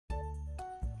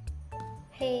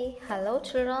Hey, hello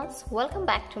children, welcome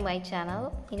back to my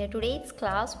channel. In today's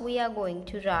class we are going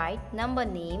to write number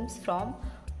names from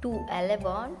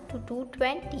 211 to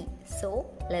 220. So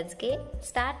let's get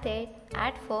started.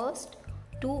 At first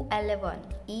 211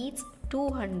 is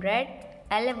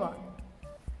 211.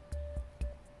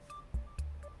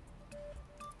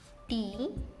 T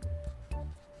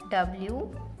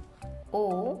W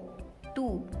O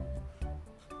 2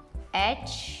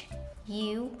 H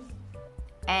U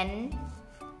N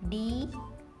D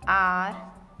R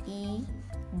E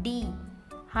D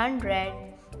 100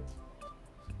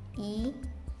 E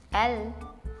L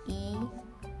E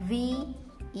V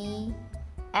E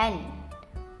N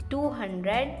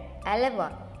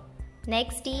 211.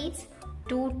 Next is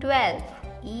 212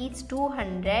 is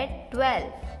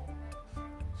 212.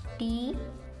 T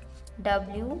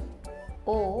W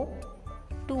O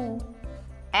 2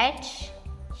 H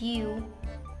U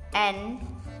N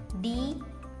D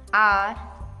R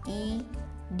E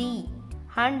D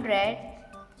 100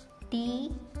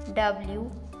 T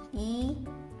W E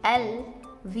L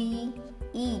V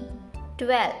E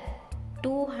 12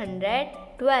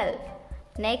 212.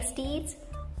 Next is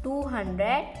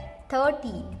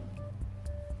 230.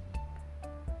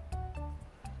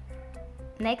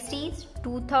 Next is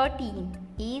 213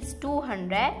 is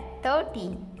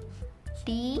 213.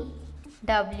 T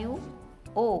W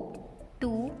O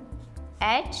 2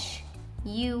 H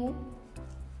U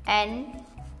N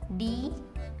D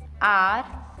R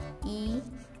E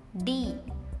D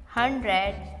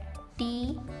 100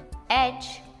 T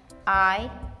H I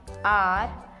R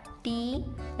T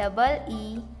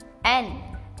E N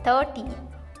 30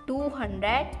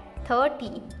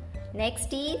 230.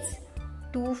 Next is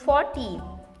 214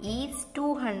 is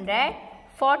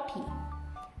 240.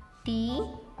 T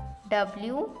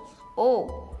W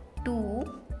O 2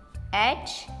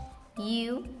 H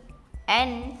U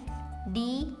N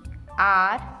D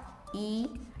R E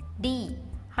D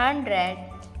 100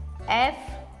 F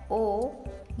O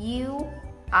U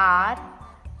R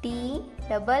T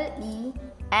E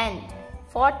N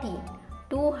 40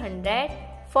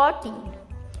 240.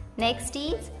 Next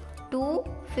is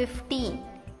 215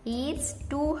 is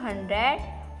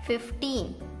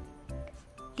 215.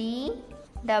 T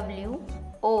W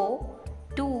O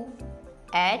 2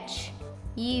 H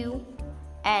U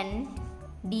N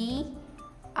D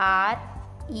R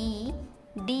E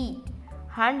D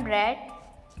 100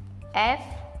 F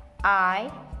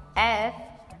I F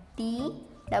T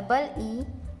E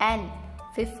N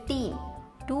 15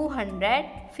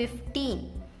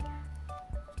 215.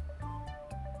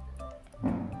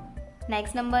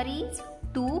 Next number is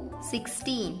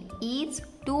 216 is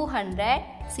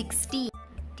 216.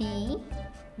 T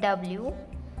W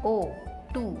O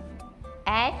 2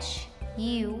 H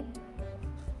U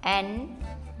N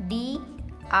D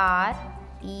R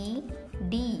E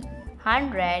D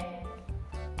 100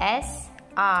 S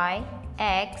I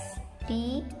X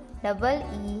T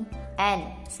E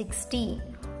N 60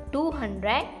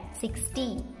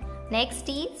 260. Next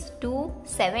is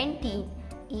 270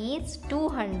 is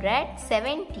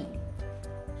 270.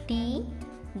 T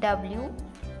W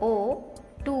O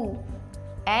 2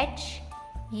 H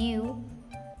U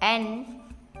N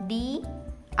D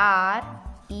R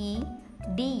E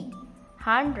D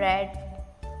 100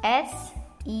 S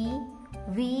E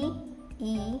V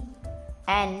E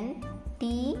N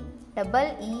T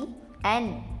E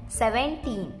N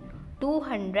 17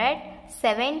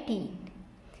 217.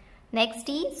 Next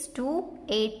is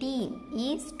 218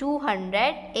 is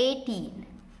 218.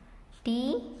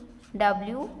 T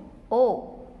W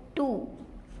O 2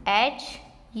 H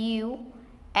U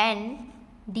N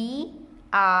D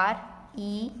R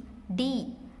E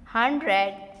D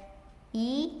 100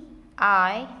 E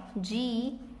I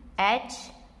G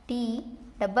H T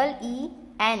E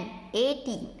N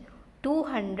 80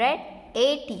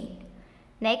 280.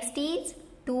 Next is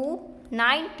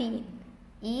 219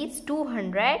 is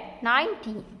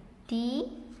 219.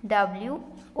 T W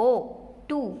O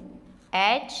 2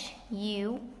 H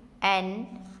U N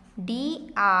D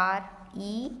R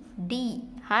E D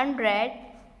 100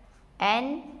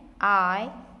 N I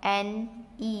N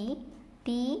E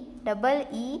T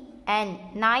E N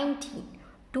 90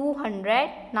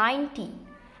 290.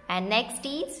 And next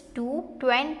is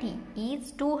 220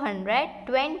 is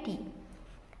 220.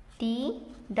 T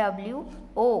W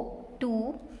O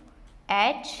 2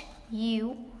 H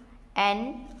U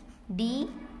N D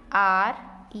R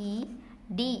E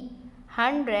D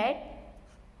 100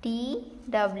 T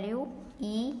W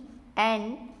E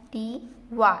N T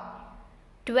Y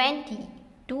 20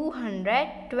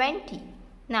 220.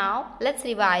 Now let's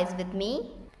revise with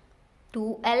me.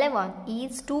 211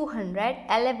 is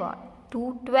 211.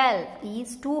 212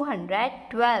 is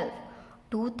 212.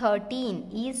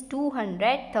 213 is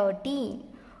 213.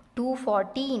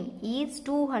 214 is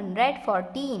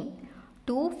 214.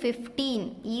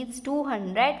 215 is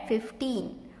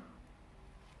 215.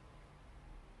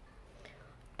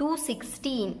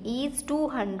 216 is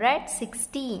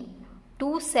 216.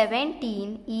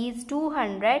 217 is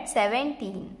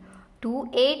 217.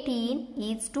 218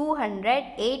 is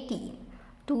 218.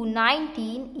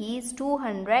 219 is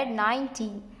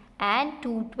 219 and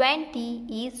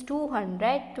 220 is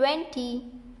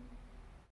 220.